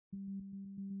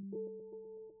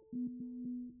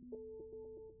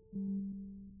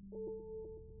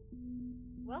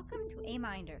Welcome to A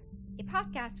Minder, a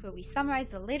podcast where we summarize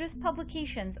the latest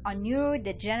publications on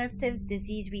neurodegenerative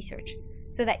disease research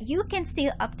so that you can stay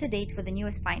up to date with the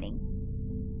newest findings.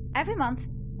 Every month,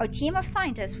 our team of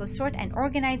scientists will sort and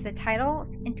organize the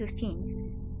titles into themes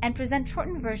and present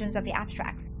shortened versions of the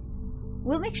abstracts.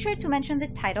 We'll make sure to mention the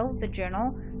title, the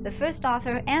journal, the first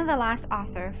author, and the last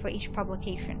author for each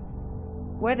publication.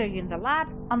 Whether you're in the lab,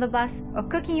 on the bus, or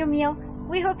cooking your meal,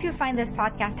 we hope you find this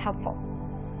podcast helpful.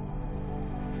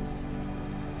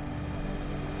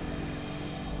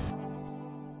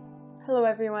 Hello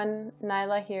everyone,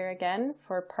 Naila here again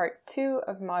for part 2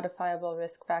 of Modifiable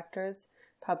Risk Factors,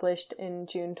 published in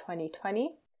June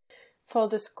 2020. Full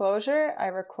disclosure, I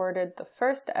recorded the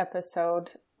first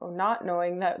episode not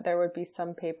knowing that there would be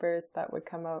some papers that would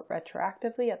come out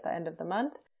retroactively at the end of the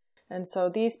month. And so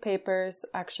these papers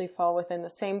actually fall within the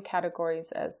same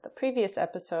categories as the previous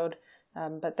episode,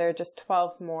 but there are just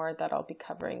 12 more that I'll be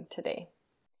covering today.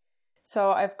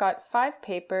 So I've got 5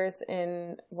 papers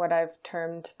in what I've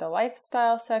termed the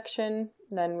lifestyle section.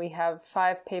 Then we have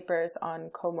 5 papers on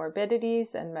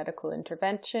comorbidities and medical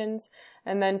interventions,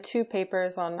 and then 2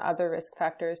 papers on other risk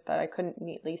factors that I couldn't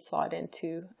neatly slot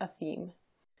into a theme.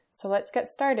 So let's get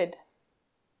started.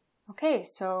 Okay,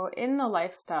 so in the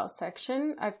lifestyle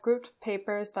section, I've grouped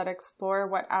papers that explore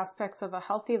what aspects of a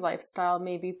healthy lifestyle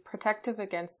may be protective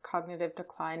against cognitive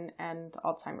decline and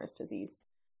Alzheimer's disease.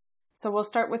 So we'll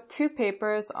start with 2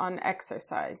 papers on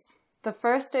exercise. The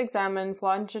first examines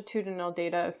longitudinal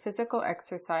data of physical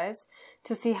exercise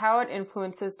to see how it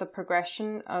influences the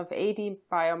progression of AD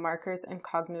biomarkers and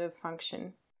cognitive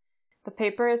function. The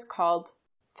paper is called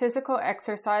Physical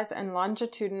Exercise and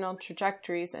Longitudinal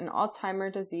Trajectories in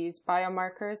Alzheimer's Disease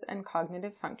Biomarkers and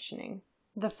Cognitive Functioning.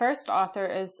 The first author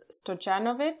is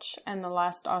Stojanovic and the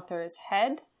last author is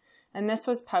Head, and this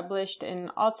was published in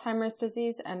Alzheimer's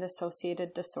Disease and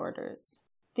Associated Disorders.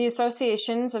 The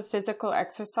associations of physical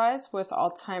exercise with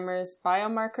Alzheimer's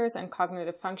biomarkers and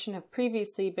cognitive function have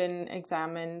previously been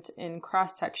examined in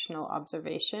cross-sectional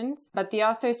observations, but the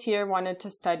authors here wanted to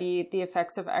study the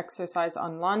effects of exercise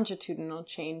on longitudinal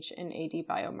change in AD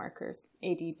biomarkers,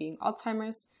 AD being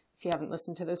Alzheimer's, if you haven't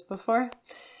listened to this before.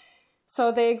 So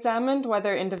they examined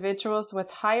whether individuals with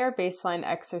higher baseline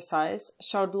exercise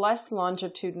showed less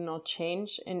longitudinal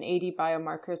change in AD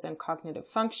biomarkers and cognitive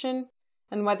function,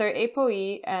 and whether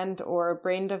ApoE and or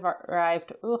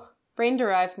brain-derived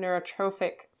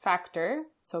neurotrophic factor,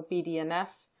 so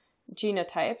BDNF,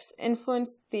 genotypes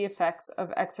influenced the effects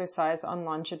of exercise on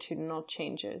longitudinal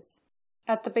changes.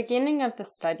 At the beginning of the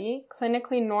study,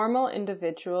 clinically normal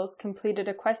individuals completed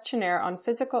a questionnaire on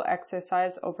physical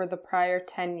exercise over the prior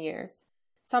 10 years.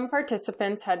 Some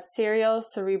participants had serial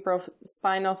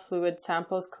cerebrospinal fluid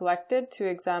samples collected to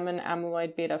examine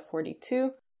amyloid beta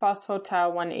 42, phospho-tau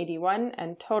 181,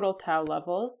 and total tau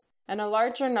levels, and a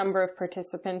larger number of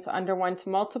participants underwent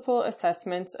multiple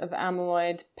assessments of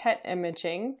amyloid PET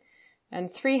imaging, and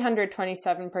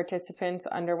 327 participants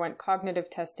underwent cognitive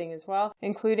testing as well,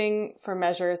 including for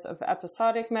measures of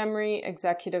episodic memory,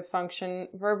 executive function,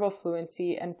 verbal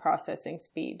fluency, and processing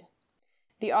speed.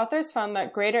 The authors found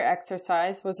that greater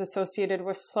exercise was associated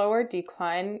with slower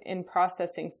decline in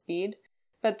processing speed,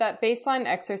 but that baseline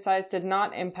exercise did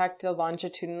not impact the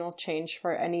longitudinal change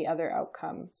for any other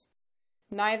outcomes.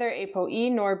 Neither ApoE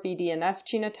nor BDNF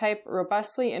genotype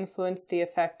robustly influenced the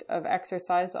effect of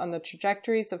exercise on the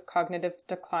trajectories of cognitive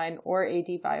decline or AD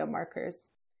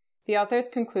biomarkers. The authors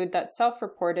conclude that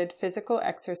self-reported physical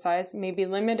exercise may be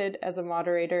limited as a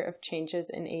moderator of changes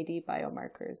in AD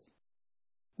biomarkers.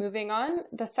 Moving on,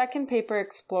 the second paper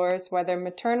explores whether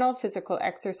maternal physical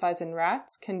exercise in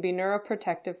rats can be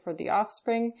neuroprotective for the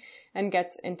offspring and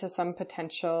gets into some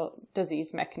potential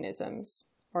disease mechanisms,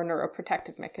 or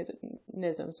neuroprotective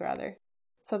mechanisms rather.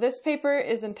 So this paper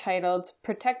is entitled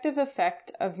Protective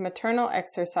Effect of Maternal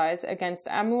Exercise Against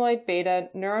Amyloid Beta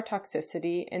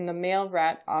Neurotoxicity in the Male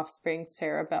Rat Offspring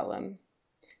Cerebellum.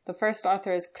 The first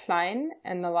author is Klein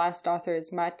and the last author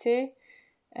is Mate,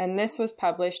 and this was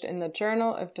published in the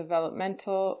Journal of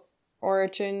Developmental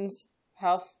Origins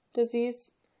Health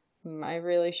Disease. I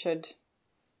really should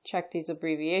check these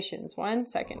abbreviations. 1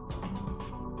 second.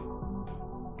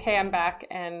 Okay, I'm back,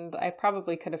 and I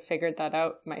probably could have figured that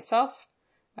out myself.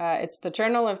 It's the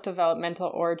Journal of Developmental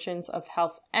Origins of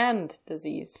Health and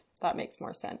Disease. That makes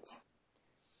more sense.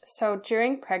 So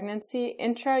during pregnancy,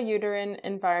 intrauterine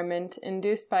environment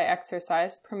induced by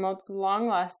exercise promotes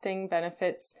long-lasting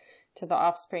benefits to the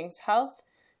offspring's health,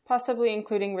 possibly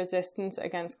including resistance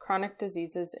against chronic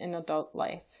diseases in adult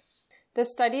life.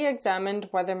 This study examined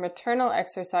whether maternal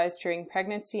exercise during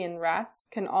pregnancy in rats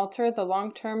can alter the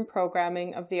long-term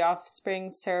programming of the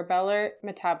offspring's cerebellar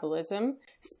metabolism,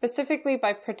 specifically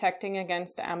by protecting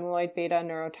against amyloid beta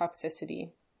neurotoxicity.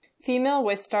 Female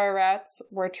Wistar rats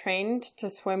were trained to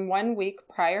swim 1 week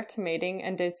prior to mating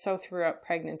and did so throughout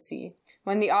pregnancy.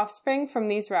 When the offspring from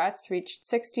these rats reached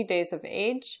 60 days of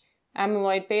age,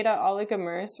 amyloid beta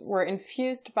oligomers were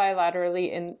infused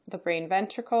bilaterally in the brain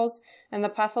ventricles, and the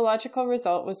pathological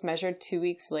result was measured 2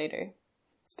 weeks later.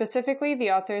 Specifically,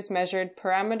 the authors measured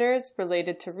parameters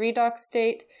related to redox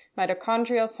state,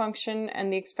 mitochondrial function,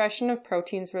 and the expression of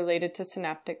proteins related to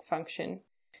synaptic function.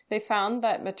 They found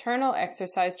that maternal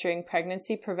exercise during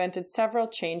pregnancy prevented several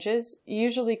changes,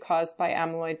 usually caused by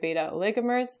amyloid beta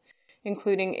oligomers,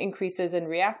 including increases in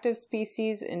reactive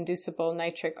species, inducible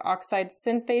nitric oxide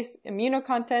synthase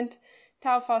immunocontent,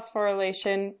 tau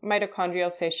phosphorylation,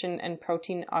 mitochondrial fission, and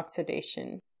protein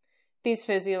oxidation. These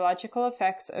physiological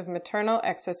effects of maternal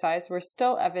exercise were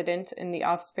still evident in the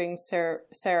offspring's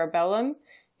cerebellum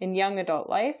in young adult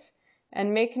life,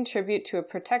 and may contribute to a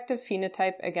protective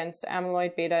phenotype against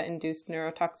amyloid beta-induced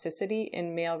neurotoxicity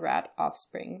in male rat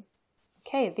offspring.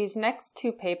 Okay, these next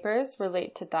 2 papers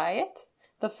relate to diet.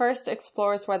 The first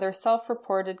explores whether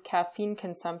self-reported caffeine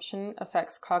consumption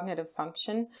affects cognitive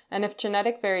function and if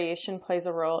genetic variation plays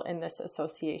a role in this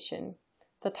association.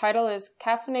 The title is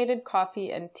Caffeinated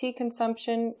Coffee and Tea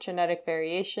Consumption, Genetic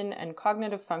Variation and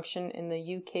Cognitive Function in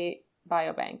the UK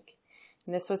Biobank.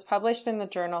 And this was published in the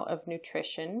Journal of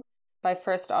Nutrition by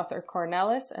first author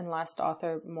Cornelis and last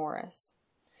author Morris.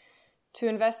 To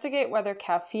investigate whether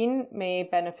caffeine may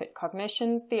benefit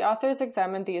cognition, the authors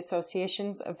examined the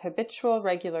associations of habitual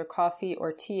regular coffee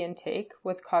or tea intake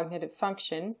with cognitive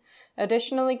function,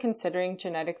 additionally considering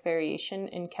genetic variation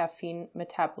in caffeine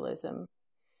metabolism.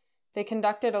 They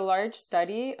conducted a large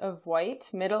study of white,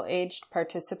 middle-aged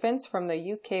participants from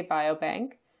the UK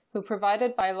Biobank who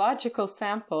provided biological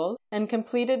samples and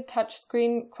completed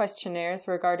touchscreen questionnaires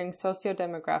regarding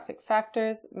sociodemographic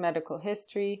factors, medical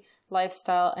history,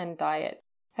 lifestyle, and diet.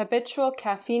 Habitual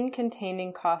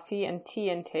caffeine-containing coffee and tea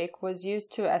intake was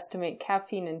used to estimate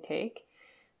caffeine intake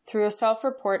through a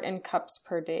self-report in cups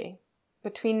per day.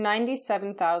 Between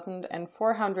 97,000 and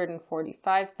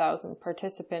 445,000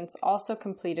 participants also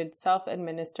completed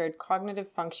self-administered cognitive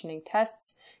functioning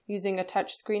tests using a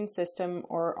touchscreen system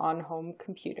or on home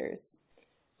computers.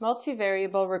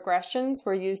 Multivariable regressions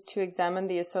were used to examine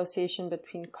the association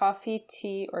between coffee,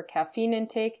 tea, or caffeine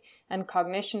intake and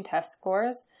cognition test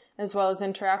scores, as well as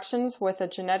interactions with a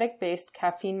genetic-based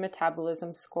caffeine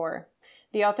metabolism score.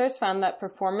 The authors found that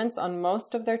performance on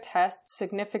most of their tests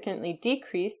significantly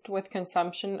decreased with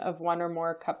consumption of 1 or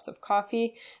more cups of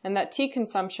coffee, and that tea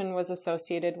consumption was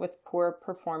associated with poor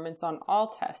performance on all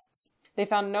tests. They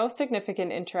found no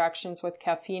significant interactions with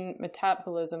caffeine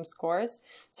metabolism scores,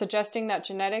 suggesting that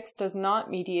genetics does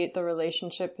not mediate the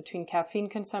relationship between caffeine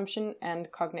consumption and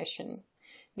cognition.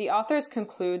 The authors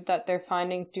conclude that their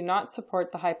findings do not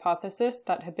support the hypothesis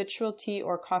that habitual tea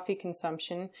or coffee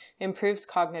consumption improves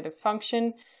cognitive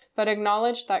function, but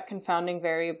acknowledge that confounding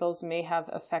variables may have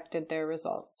affected their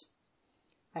results.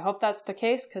 I hope that's the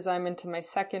case because I'm into my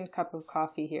 2nd cup of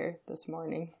coffee here this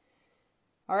morning.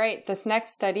 All right, this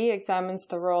next study examines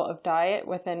the role of diet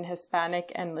within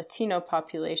Hispanic and Latino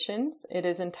populations. It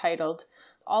is entitled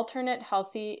Alternate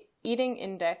Healthy Eating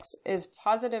Index is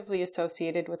Positively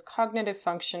Associated with Cognitive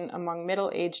Function Among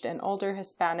Middle-Aged and Older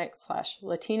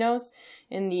Hispanics/Latinos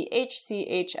in the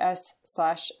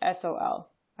HCHS/SOL.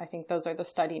 I think those are the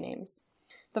study names.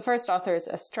 The first author is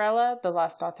Estrella, the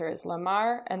last author is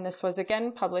Lamar, and this was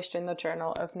again published in the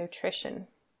Journal of Nutrition.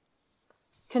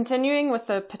 Continuing with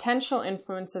the potential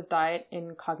influence of diet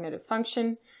in cognitive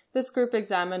function, this group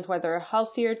examined whether a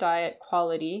healthier diet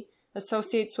quality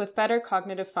associates with better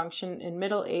cognitive function in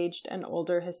middle-aged and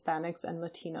older Hispanics and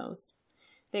Latinos.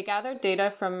 They gathered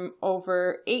data from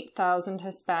over 8,000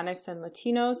 Hispanics and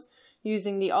Latinos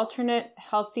using the alternate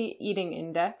Healthy Eating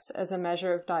Index as a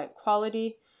measure of diet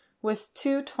quality, with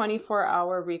 2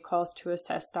 24-hour recalls to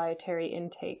assess dietary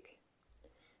intake.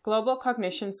 Global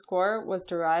Cognition Score was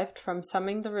derived from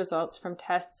summing the results from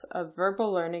tests of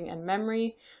verbal learning and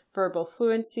memory, verbal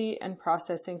fluency, and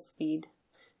processing speed.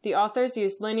 The authors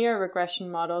used linear regression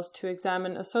models to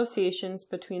examine associations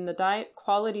between the diet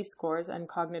quality scores and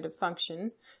cognitive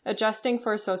function, adjusting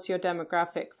for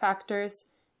sociodemographic factors,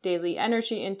 daily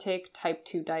energy intake, type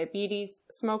 2 diabetes,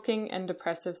 smoking, and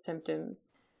depressive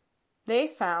symptoms. They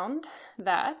found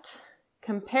that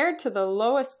compared to the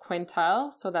lowest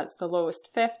quintile, so that's the lowest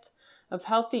fifth, of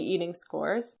healthy eating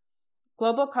scores,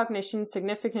 global cognition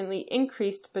significantly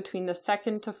increased between the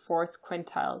 2nd to 4th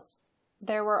quintiles.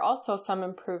 There were also some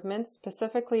improvements,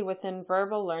 specifically within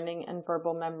verbal learning and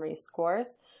verbal memory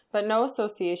scores, but no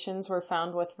associations were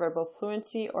found with verbal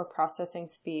fluency or processing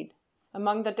speed.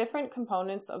 Among the different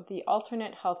components of the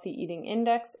alternate healthy eating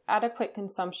index, adequate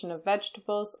consumption of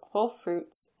vegetables, whole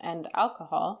fruits, and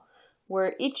alcohol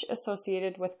were each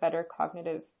associated with better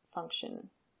cognitive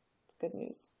function. It's good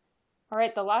news. All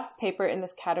right, the last paper in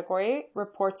this category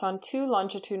reports on 2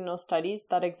 longitudinal studies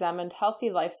that examined healthy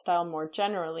lifestyle more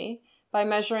generally by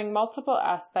measuring multiple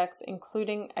aspects,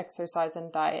 including exercise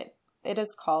and diet. It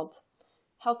is called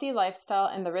Healthy Lifestyle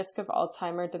and the Risk of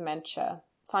Alzheimer Dementia,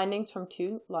 Findings from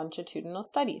 2 Longitudinal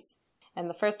Studies. And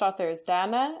the first author is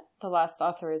Dana, the last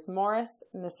author is Morris,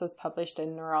 and this was published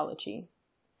in Neurology.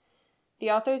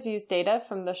 The authors used data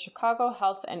from the Chicago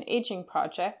Health and Aging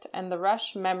Project and the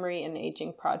Rush Memory and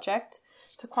Aging Project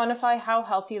to quantify how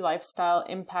healthy lifestyle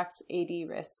impacts AD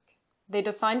risk. They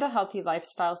defined a healthy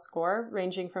lifestyle score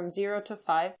ranging from 0 to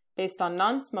 5 based on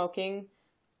non-smoking,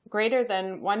 greater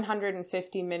than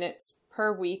 150 minutes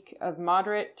per week of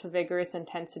moderate to vigorous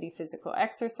intensity physical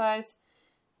exercise,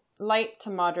 light to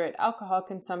moderate alcohol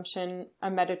consumption,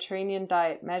 a Mediterranean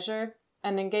diet measure,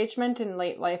 and engagement in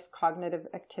late life cognitive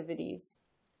activities.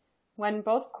 When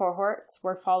both cohorts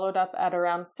were followed up at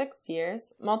around 6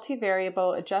 years,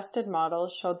 multivariable adjusted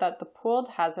models showed that the pooled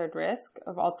hazard risk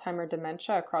of Alzheimer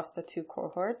dementia across the 2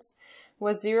 cohorts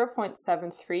was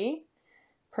 0.73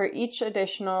 per each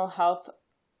additional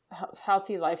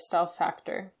healthy lifestyle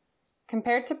factor.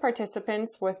 Compared to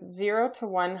participants with 0 to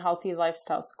 1 healthy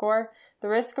lifestyle score, the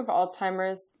risk of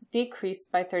Alzheimer's decreased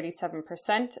by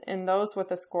 37% in those with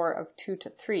a score of 2 to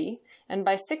 3, and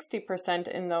by 60%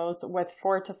 in those with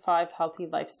 4 to 5 healthy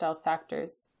lifestyle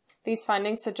factors. These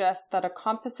findings suggest that a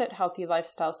composite healthy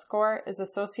lifestyle score is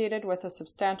associated with a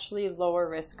substantially lower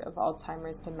risk of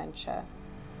Alzheimer's dementia.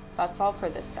 That's all for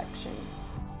this section.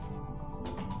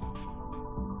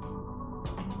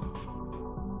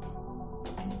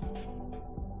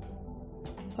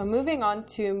 So moving on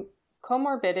to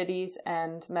comorbidities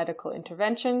and medical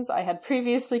interventions. I had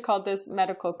previously called this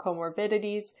medical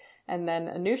comorbidities, and then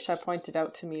Anusha pointed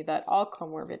out to me that all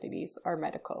comorbidities are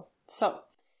medical. So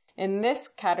in this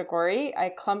category, I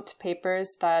clumped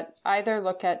papers that either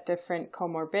look at different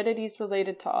comorbidities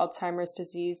related to Alzheimer's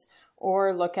disease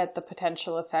or look at the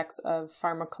potential effects of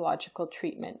pharmacological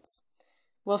treatments.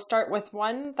 We'll start with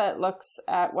one that looks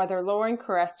at whether lowering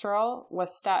cholesterol with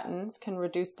statins can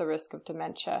reduce the risk of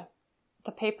dementia.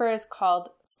 The paper is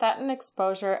called Statin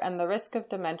Exposure and the Risk of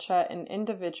Dementia in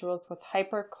Individuals with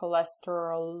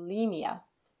Hypercholesterolemia.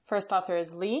 First author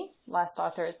is Lee, last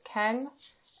author is Kang,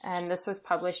 and this was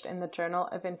published in the Journal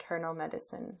of Internal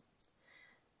Medicine.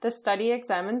 This study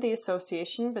examined the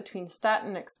association between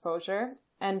statin exposure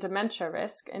and dementia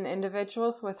risk in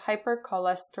individuals with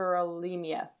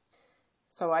hypercholesterolemia.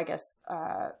 So I guess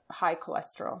high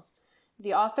cholesterol.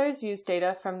 The authors used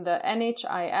data from the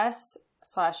NHIS/HEALS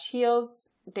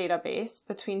database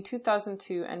between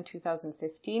 2002 and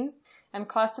 2015 and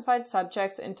classified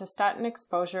subjects into statin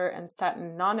exposure and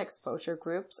statin non-exposure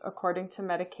groups according to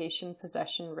medication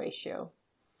possession ratio.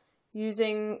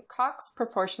 Using Cox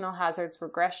proportional hazards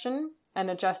regression and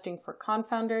adjusting for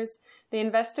confounders, they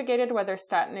investigated whether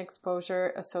statin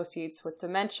exposure associates with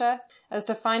dementia, as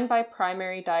defined by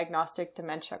primary diagnostic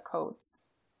dementia codes.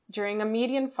 During a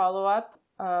median follow-up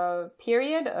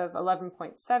period of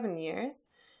 11.7 years,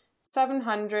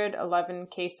 711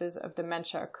 cases of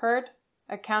dementia occurred,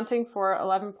 accounting for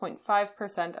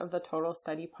 11.5% of the total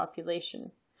study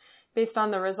population. Based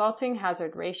on the resulting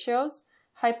hazard ratios,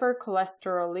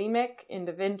 hypercholesterolemic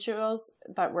individuals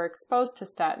that were exposed to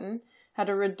statin had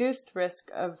a reduced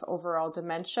risk of overall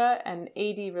dementia and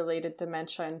AD-related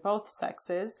dementia in both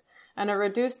sexes, and a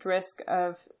reduced risk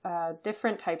of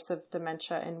different types of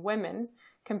dementia in women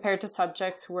compared to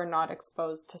subjects who were not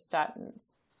exposed to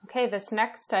statins. Okay, this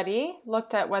next study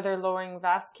looked at whether lowering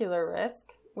vascular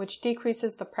risk, which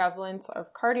decreases the prevalence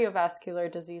of cardiovascular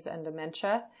disease and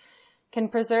dementia, can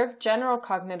preserve general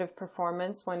cognitive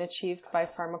performance when achieved by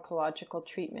pharmacological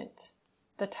treatment.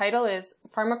 The title is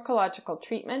Pharmacological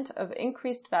Treatment of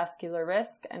Increased Vascular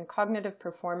Risk and Cognitive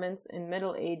Performance in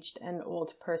Middle-Aged and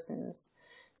Old Persons,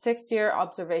 6-year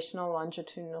observational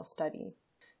longitudinal study.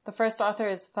 The first author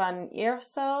is Van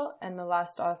Eersel and the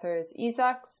last author is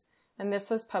Isaacs, and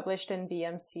this was published in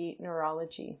BMC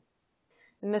Neurology.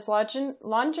 In this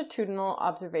longitudinal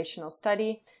observational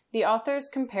study, the authors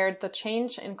compared the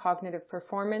change in cognitive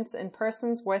performance in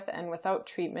persons with and without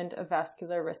treatment of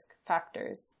vascular risk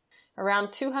factors.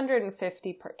 Around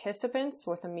 250 participants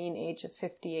with a mean age of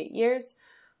 58 years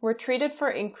were treated for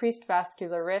increased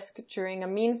vascular risk during a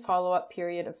mean follow-up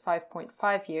period of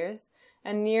 5.5 years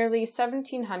and nearly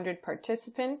 1,700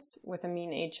 participants with a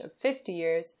mean age of 50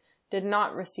 years did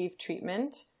not receive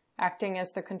treatment, acting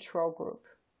as the control group.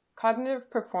 Cognitive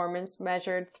performance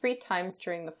measured 3 times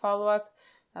during the follow-up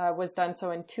was done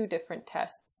so in 2 different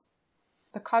tests.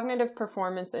 The cognitive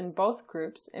performance in both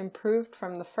groups improved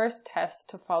from the first test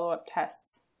to follow-up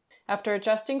tests. After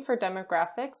adjusting for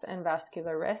demographics and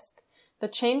vascular risk, the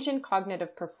change in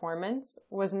cognitive performance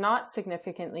was not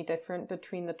significantly different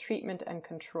between the treatment and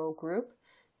control group,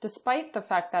 despite the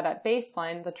fact that at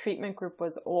baseline, the treatment group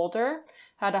was older,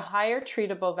 had a higher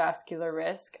treatable vascular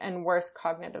risk, and worse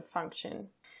cognitive function.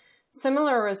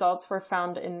 Similar results were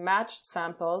found in matched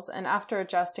samples and after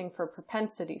adjusting for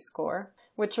propensity score,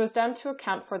 which was done to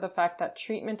account for the fact that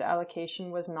treatment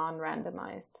allocation was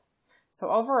non-randomized. So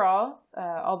overall,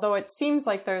 although it seems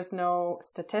like there's no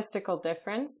statistical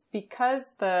difference,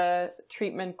 because the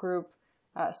treatment group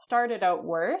started out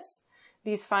worse,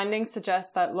 these findings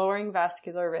suggest that lowering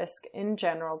vascular risk in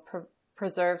general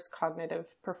preserves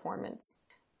cognitive performance.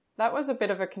 That was a bit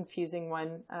of a confusing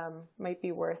one, might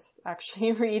be worth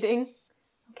actually reading.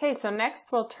 Okay, so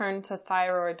next we'll turn to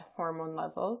thyroid hormone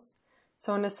levels.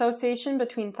 So an association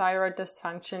between thyroid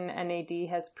dysfunction and AD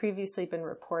has previously been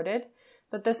reported,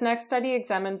 but this next study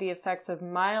examined the effects of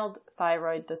mild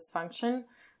thyroid dysfunction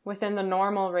within the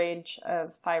normal range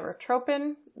of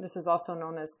thyrotropin, this is also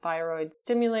known as thyroid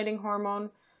stimulating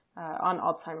hormone, on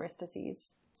Alzheimer's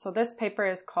disease. So this paper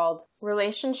is called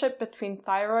Relationship Between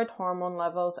Thyroid Hormone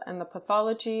Levels and the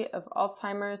Pathology of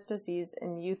Alzheimer's Disease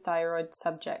in Euthyroid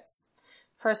Subjects.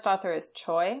 First author is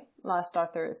Choi, last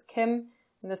author is Kim,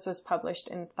 and this was published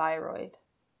in Thyroid.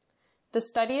 The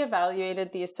study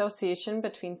evaluated the association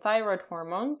between thyroid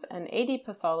hormones and AD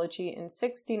pathology in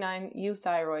 69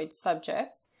 euthyroid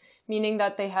subjects, meaning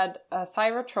that they had a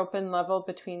thyrotropin level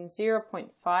between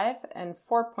 0.5 and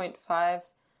 4.5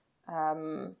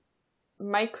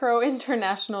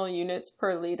 micro-international units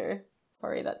per liter.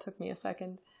 Sorry, that took me a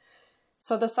second.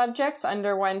 So the subjects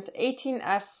underwent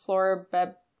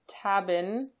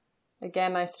 18F-fluorobeptabin,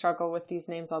 again I struggle with these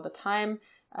names all the time,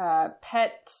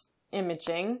 PET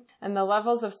imaging, and the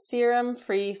levels of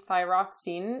serum-free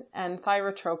thyroxine and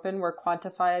thyrotropin were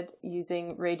quantified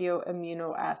using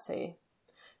radioimmunoassay.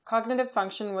 Cognitive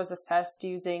function was assessed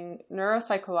using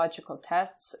neuropsychological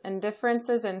tests, and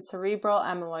differences in cerebral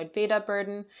amyloid beta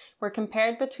burden were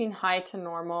compared between high to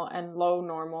normal and low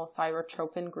normal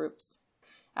thyrotropin groups.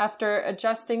 After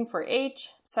adjusting for age,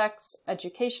 sex,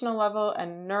 educational level,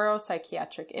 and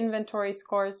neuropsychiatric inventory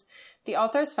scores, the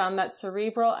authors found that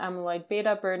cerebral amyloid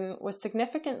beta burden was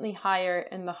significantly higher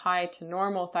in the high to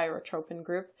normal thyrotropin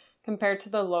group compared to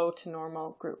the low to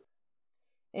normal group.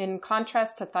 In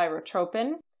contrast to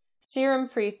thyrotropin,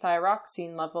 serum-free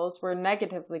thyroxine levels were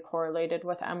negatively correlated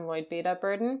with amyloid beta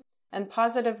burden and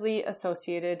positively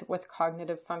associated with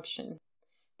cognitive function.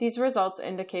 These results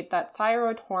indicate that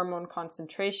thyroid hormone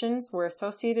concentrations were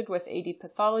associated with AD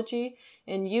pathology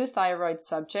in euthyroid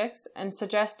subjects and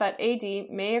suggest that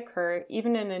AD may occur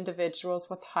even in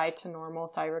individuals with high to normal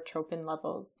thyrotropin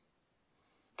levels.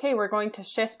 Okay, we're going to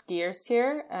shift gears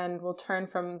here and we'll turn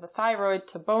from the thyroid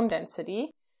to bone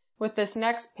density, with this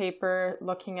next paper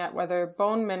looking at whether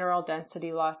bone mineral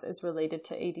density loss is related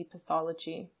to AD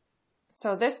pathology.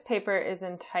 So this paper is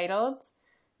entitled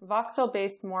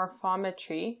Voxel-based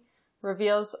morphometry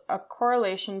reveals a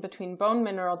correlation between bone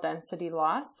mineral density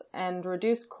loss and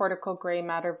reduced cortical gray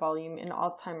matter volume in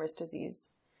Alzheimer's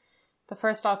disease. The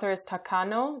first author is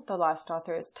Takano, the last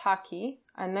author is Taki,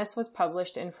 and this was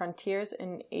published in Frontiers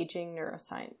in Aging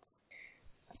Neuroscience.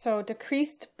 So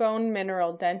decreased bone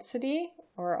mineral density,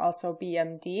 or also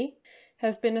BMD,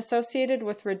 has been associated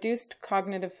with reduced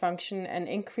cognitive function and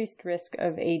increased risk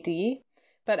of AD,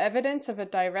 but evidence of a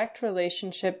direct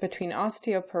relationship between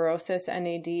osteoporosis and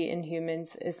AD in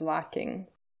humans is lacking.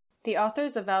 The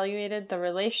authors evaluated the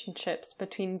relationships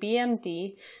between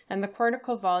BMD and the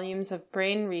cortical volumes of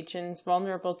brain regions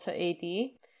vulnerable to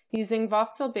AD using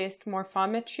voxel-based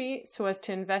morphometry so as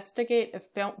to investigate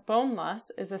if bone loss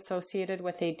is associated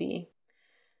with AD.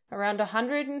 Around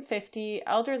 150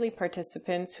 elderly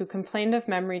participants who complained of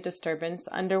memory disturbance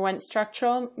underwent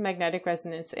structural magnetic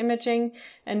resonance imaging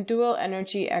and dual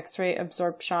energy X-ray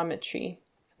absorptiometry.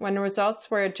 When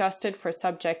results were adjusted for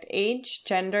subject age,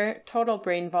 gender, total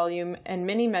brain volume, and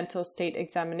mini-mental state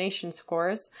examination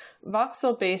scores,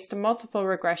 voxel-based multiple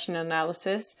regression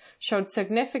analysis showed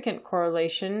significant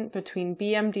correlation between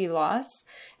BMD loss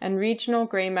and regional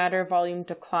gray matter volume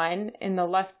decline in the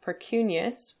left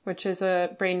precuneus, which is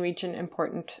a brain region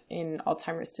important in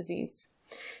Alzheimer's disease.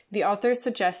 The authors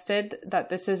suggested that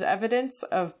this is evidence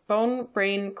of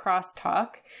bone-brain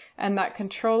crosstalk and that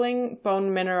controlling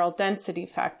bone mineral density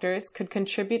factors could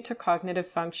contribute to cognitive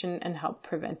function and help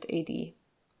prevent AD.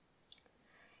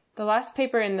 The last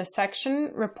paper in this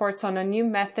section reports on a new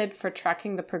method for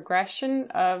tracking the progression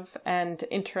of and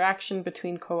interaction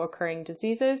between co-occurring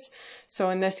diseases. So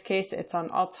in this case, it's on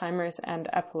Alzheimer's and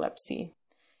epilepsy.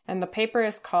 And the paper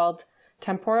is called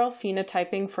Temporal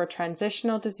Phenotyping for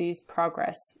Transitional Disease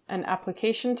Progress, an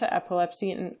application to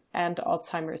epilepsy and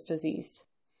Alzheimer's disease.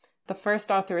 The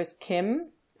first author is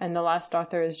Kim, and the last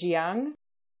author is Jiang,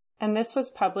 and this was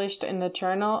published in the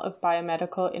Journal of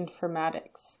Biomedical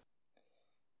Informatics.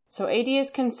 So AD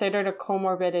is considered a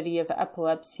comorbidity of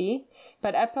epilepsy,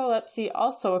 but epilepsy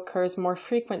also occurs more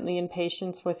frequently in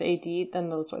patients with AD than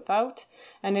those without,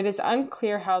 and it is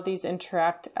unclear how these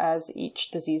interact as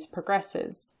each disease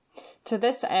progresses. To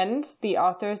this end, the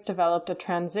authors developed a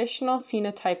transitional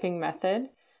phenotyping method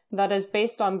that is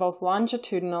based on both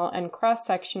longitudinal and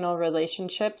cross-sectional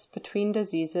relationships between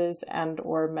diseases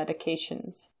and/or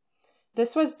medications.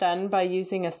 This was done by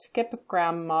using a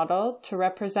skip-gram model to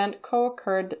represent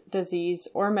co-occurred disease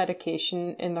or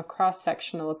medication in the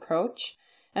cross-sectional approach,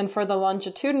 and for the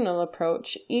longitudinal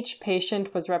approach, each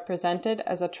patient was represented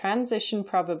as a transition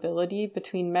probability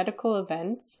between medical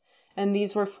events, and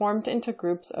these were formed into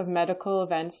groups of medical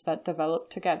events that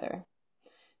developed together.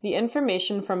 The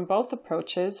information from both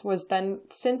approaches was then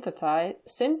synthesized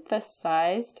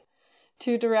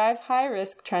to derive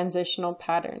high-risk transitional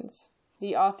patterns.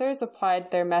 The authors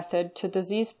applied their method to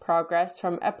disease progress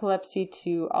from epilepsy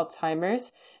to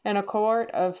Alzheimer's in a cohort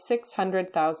of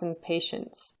 600,000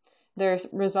 patients. Their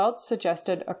results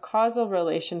suggested a causal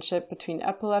relationship between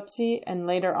epilepsy and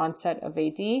later onset of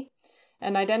AD,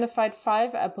 and identified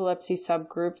 5 epilepsy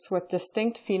subgroups with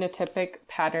distinct phenotypic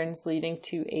patterns leading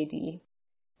to AD.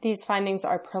 These findings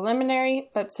are preliminary,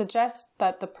 but suggest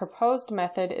that the proposed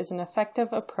method is an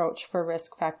effective approach for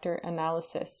risk factor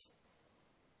analysis.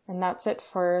 And that's it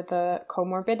for the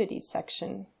comorbidities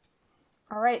section.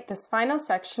 All right, this final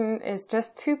section is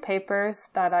just 2 papers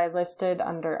that I listed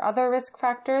under other risk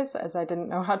factors as I didn't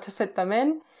know how to fit them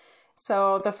in.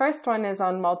 So the first one is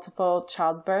on multiple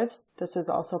childbirths. This is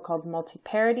also called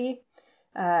multiparity,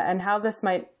 and how this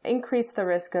might increase the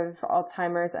risk of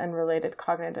Alzheimer's and related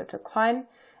cognitive decline,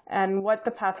 and what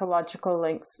the pathological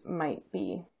links might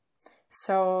be.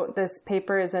 So this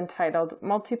paper is entitled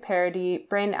Multiparity,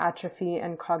 Brain Atrophy,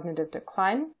 and Cognitive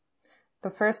Decline. The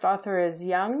first author is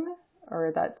Young,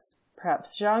 or that's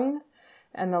perhaps Zhang,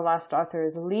 and the last author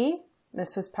is Li.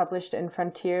 This was published in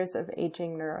Frontiers of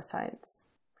Aging Neuroscience.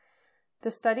 The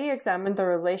study examined the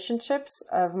relationships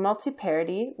of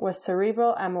multiparity with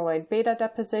cerebral amyloid beta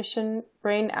deposition,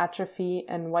 brain atrophy,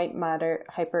 and white matter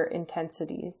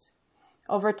hyperintensities.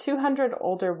 Over 200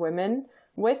 older women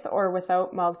with or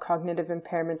without mild cognitive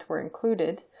impairment were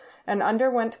included, and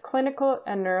underwent clinical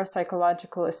and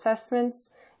neuropsychological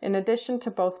assessments in addition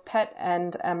to both PET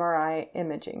and MRI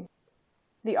imaging.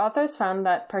 The authors found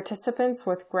that participants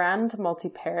with grand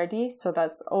multiparity, so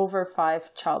that's over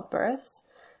 5 childbirths,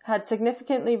 had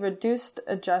significantly reduced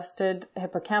adjusted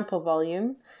hippocampal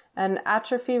volume and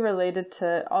atrophy related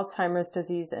to Alzheimer's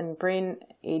disease and brain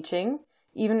aging,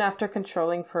 even after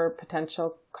controlling for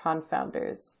potential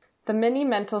confounders. The mini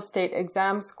mental state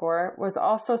exam score was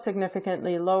also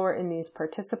significantly lower in these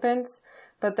participants,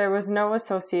 but there was no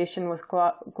association with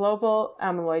global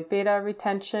amyloid beta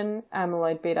retention,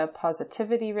 amyloid beta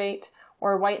positivity rate,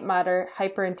 or white matter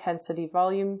hyperintensity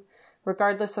volume,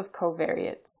 regardless of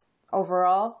covariates.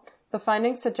 Overall, the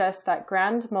findings suggest that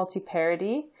grand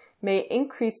multiparity may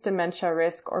increase dementia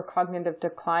risk or cognitive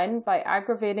decline by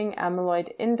aggravating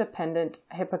amyloid-independent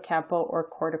hippocampal or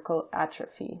cortical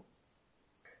atrophy.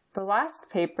 The last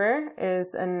paper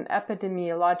is an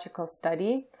epidemiological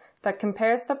study that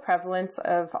compares the prevalence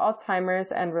of Alzheimer's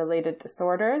and related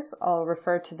disorders. I'll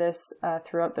refer to this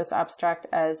throughout this abstract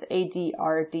as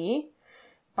ADRD,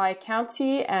 by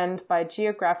county and by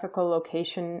geographical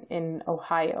location in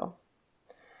Ohio.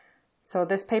 So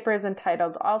this paper is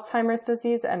entitled Alzheimer's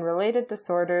Disease and Related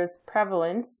Disorders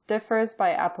Prevalence Differs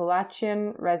by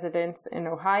Appalachian Residents in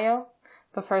Ohio.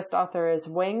 The first author is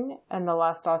Wing, and the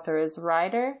last author is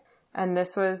Ryder, and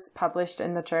this was published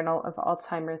in the Journal of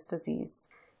Alzheimer's Disease.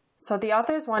 So the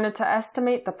authors wanted to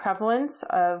estimate the prevalence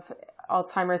of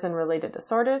Alzheimer's and related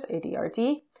disorders,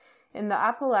 ADRD, in the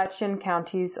Appalachian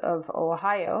counties of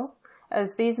Ohio,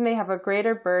 as these may have a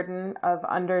greater burden of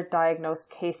underdiagnosed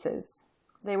cases.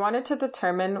 They wanted to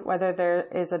determine whether there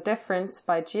is a difference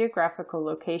by geographical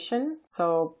location,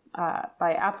 so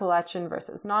by Appalachian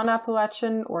versus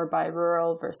non-Appalachian, or by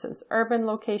rural versus urban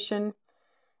location,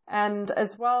 and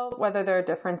as well whether there are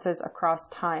differences across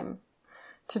time.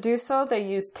 To do so, they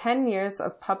used 10 years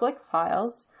of public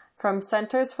files from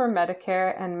Centers for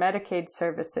Medicare and Medicaid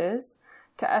Services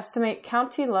to estimate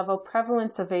county-level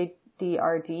prevalence of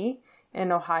ADRD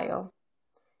in Ohio.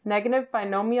 Negative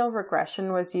binomial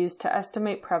regression was used to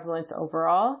estimate prevalence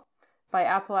overall, by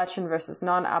Appalachian versus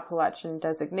non-Appalachian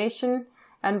designation,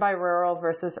 and by rural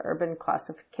versus urban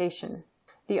classification.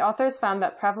 The authors found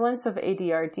that prevalence of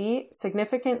ADRD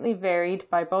significantly varied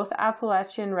by both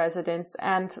Appalachian residents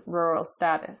and rural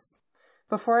status.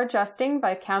 Before adjusting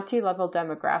by county-level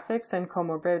demographics and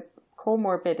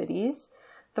comorbidities,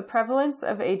 the prevalence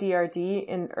of ADRD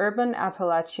in urban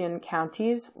Appalachian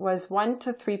counties was 1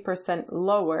 to 3%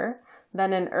 lower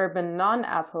than in urban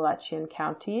non-Appalachian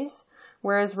counties,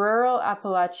 whereas rural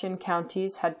Appalachian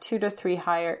counties had 2 to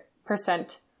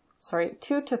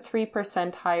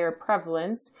 3% higher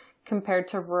prevalence compared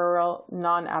to rural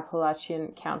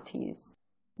non-Appalachian counties.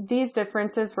 These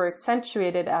differences were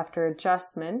accentuated after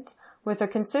adjustment, with a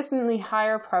consistently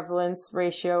higher prevalence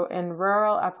ratio in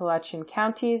rural Appalachian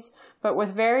counties, but with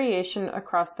variation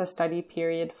across the study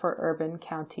period for urban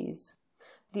counties.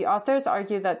 The authors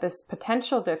argue that this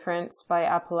potential difference by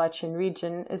Appalachian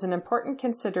region is an important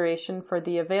consideration for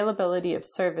the availability of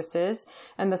services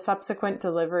and the subsequent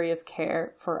delivery of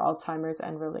care for Alzheimer's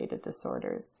and related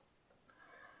disorders.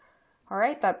 All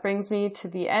right, that brings me to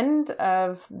the end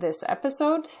of this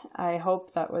episode. I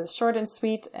hope that was short and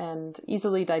sweet and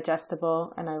easily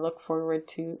digestible, and I look forward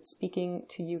to speaking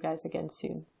to you guys again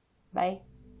soon. Bye.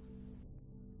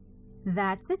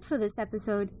 That's it for this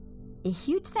episode. A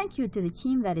huge thank you to the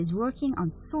team that is working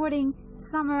on sorting,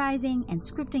 summarizing, and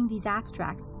scripting these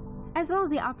abstracts, as well as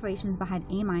the operations behind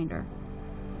Aminder.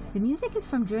 The music is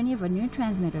from Journey of a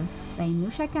Neurotransmitter by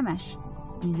Anusha Kamesh,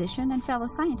 musician and fellow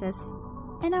scientist,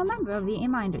 and a member of the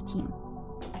Aminder team.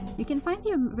 You can find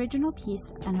the original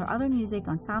piece and her other music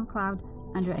on SoundCloud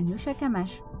under Anusha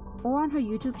Kamesh or on her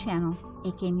YouTube channel,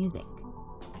 AK Music.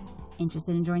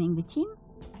 Interested in joining the team?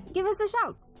 Give us a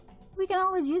shout! We can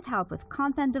always use help with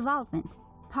content development,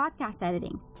 podcast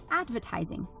editing,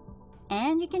 advertising,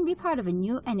 and you can be part of a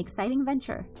new and exciting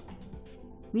venture.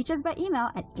 Reach us by email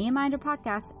at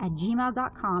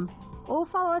aminderpodcast@gmail.com or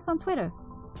follow us on Twitter.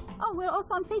 Oh, we're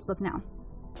also on Facebook now.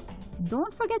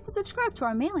 Don't forget to subscribe to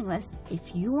our mailing list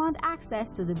if you want access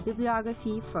to the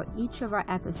bibliography for each of our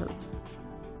episodes.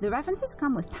 The references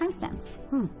come with timestamps.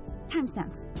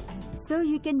 Timestamps. So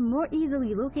you can more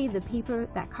easily locate the paper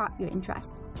that caught your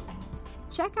interest.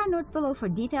 Check our notes below for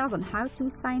details on how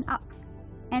to sign up.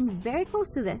 And very close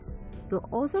to this, you'll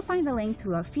also find a link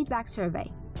to our feedback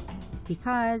survey.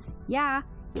 Because, your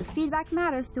feedback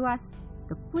matters to us.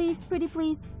 So please, pretty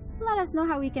please, let us know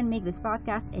how we can make this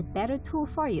podcast a better tool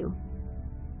for you.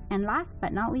 And last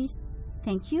but not least,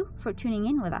 thank you for tuning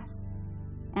in with us.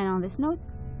 And on this note,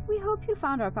 we hope you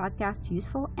found our podcast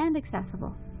useful and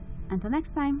accessible. Until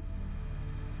next time.